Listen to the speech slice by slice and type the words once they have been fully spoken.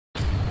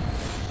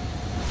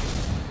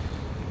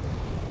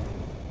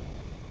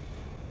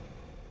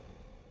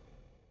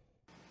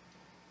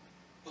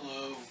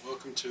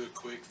welcome to a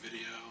quick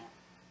video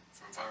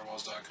from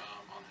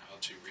Firewalls.com on how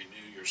to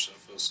renew your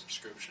Sophos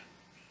subscription.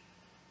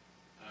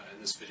 In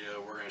this video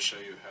we're going to show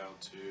you how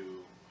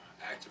to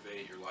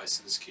activate your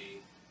license key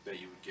that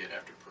you would get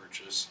after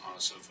purchase on a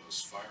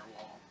Sophos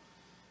firewall.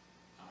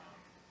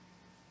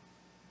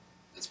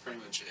 That's pretty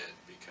much it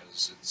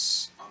because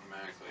it's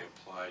automatically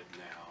applied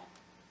now,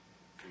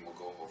 and we'll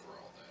go over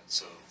all that.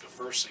 So the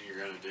first thing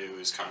you're going to do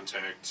is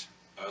contact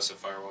us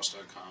at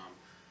Firewalls.com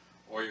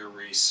or your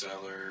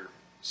reseller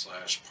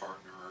 /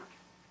 partner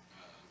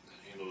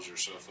that handles your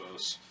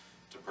Sophos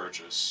to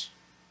purchase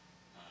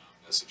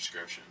a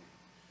subscription.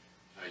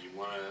 You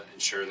want to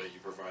ensure that you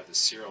provide the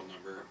serial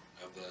number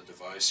of the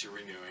device you're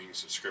renewing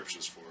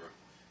subscriptions for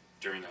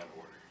during that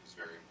order. It's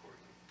very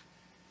important.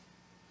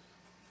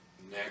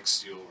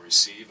 Next, you'll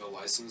receive a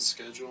license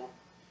schedule.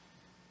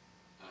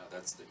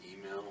 That's the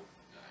email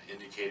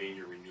indicating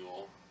your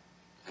renewal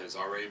has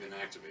already been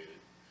activated,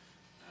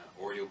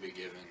 or you'll be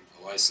given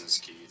a license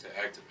key to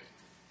activate.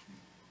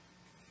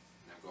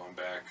 Now, going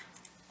back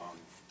on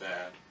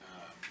that,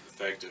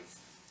 effective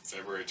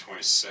February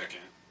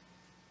 22nd,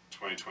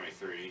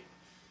 2023,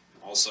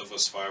 all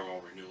Sophos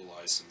firewall renewal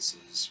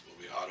licenses will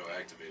be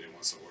auto-activated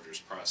once the order is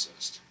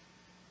processed.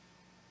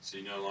 So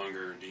you no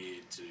longer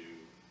need to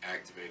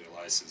activate a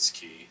license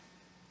key,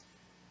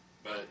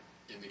 but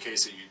in the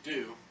case that you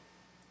do,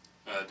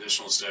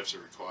 additional steps are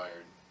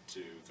required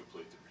to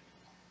complete the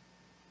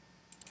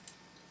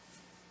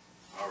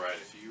renewal.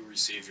 Alright, if you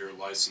receive your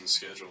license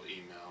schedule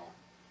email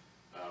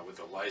with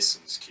a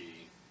license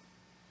key,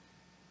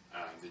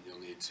 then you'll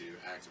need to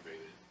activate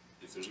it.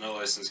 If there's no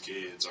license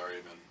key, it's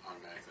already been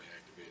automatically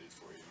activated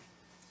for you.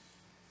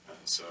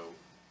 So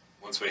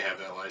once we have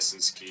that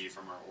license key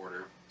from our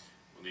order,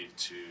 we'll need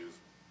to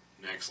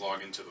next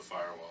log into the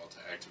firewall to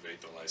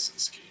activate the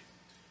license key.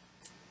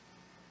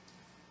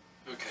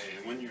 Okay,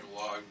 and when you're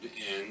logged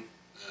in,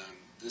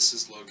 this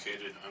is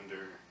located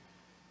under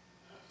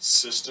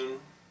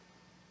System,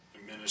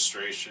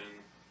 Administration,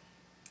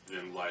 and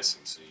then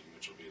Licensing,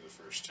 which will be the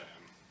first tab.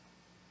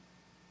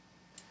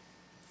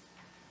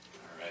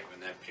 Alright, when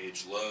that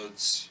page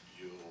loads,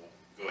 you'll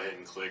go ahead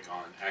and click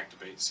on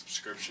Activate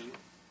Subscription.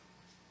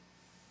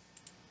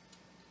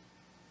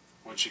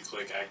 Once you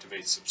click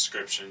Activate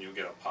Subscription, you'll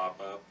get a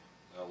pop-up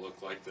that'll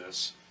look like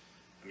this.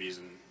 I'm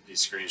using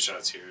these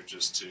screenshots here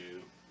just to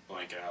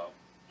blank out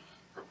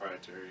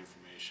proprietary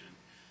information.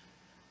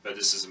 But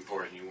this is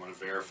important. You want to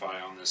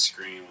verify on this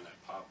screen when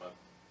that pop-up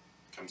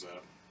comes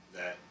up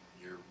that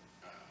you're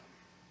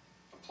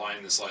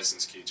applying this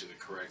license key to the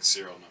correct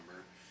serial number.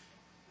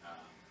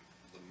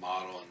 The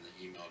model and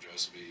the email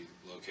address will be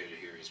located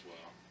here as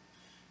well.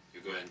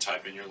 You'll go ahead and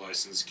type in your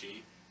license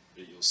key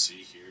that you'll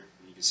see here.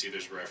 And you can see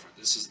there's reference.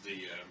 This is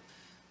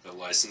the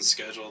license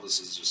schedule. This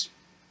is just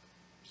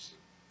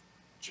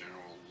a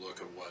general look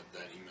at what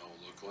that email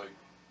will look like.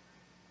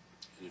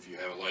 And if you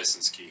have a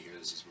license key here,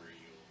 this is where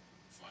you'll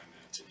find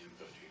that to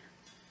input here.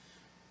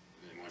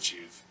 And then once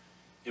you've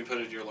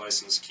inputted your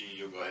license key,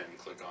 you'll go ahead and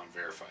click on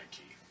Verify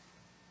Key.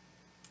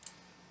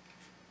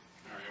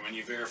 Alright, when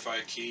you verify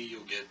key,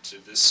 you'll get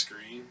to this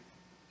screen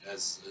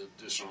as an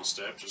additional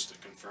step just to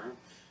confirm.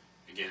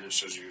 Again, it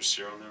shows you your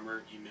serial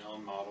number, email,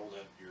 and model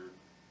that you're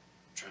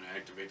trying to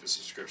activate the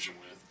subscription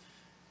with,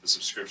 the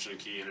subscription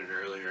key entered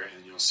earlier,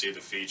 and you'll see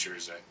the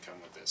features that come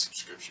with that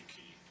subscription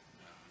key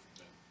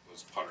that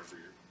was part of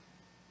your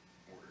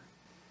order.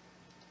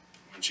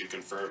 Once you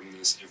confirm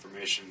this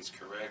information is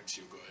correct,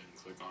 you'll go ahead and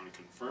click on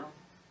Confirm.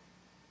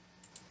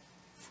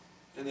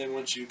 And then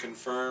once you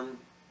confirm,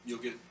 you'll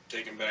get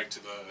taken back to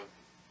the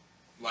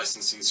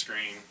licensing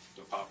screen.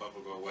 The pop-up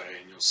will go away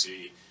and you'll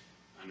see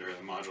under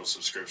the module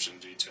subscription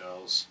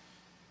details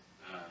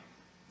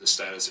the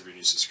status of your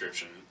new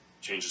subscription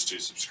changes to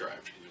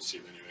subscribed, and you'll see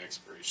the new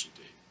expiration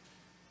date.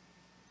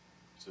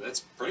 So that's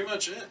pretty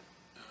much it.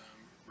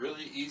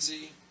 Really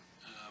easy.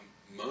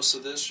 Most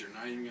of this you're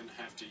not even going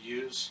to have to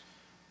use,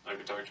 like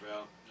we talked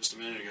about just a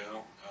minute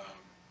ago.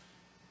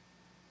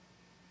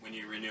 When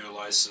you renew a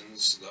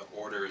license, the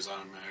order is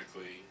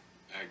automatically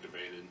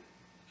activated,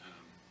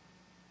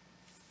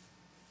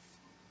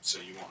 so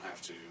you won't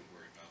have to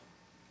worry about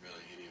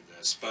really any of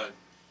this, but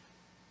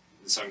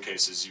in some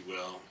cases you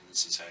will, and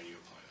this is how you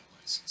apply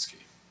that license key.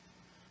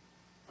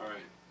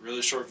 Alright,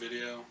 really short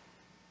video,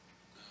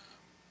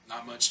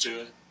 not much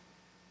to it,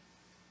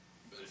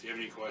 but if you have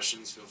any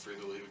questions, feel free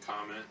to leave a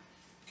comment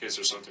in case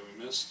there's something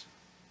we missed,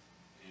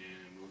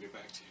 and we'll get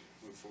back to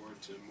you. Look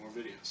forward to more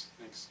videos.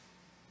 Thanks.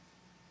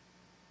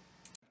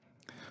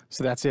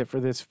 So that's it for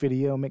this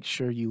video. Make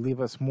sure you leave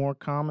us more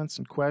comments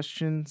and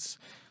questions.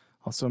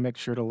 Also, make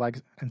sure to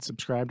like and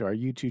subscribe to our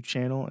YouTube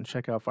channel and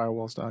check out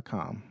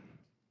Firewalls.com.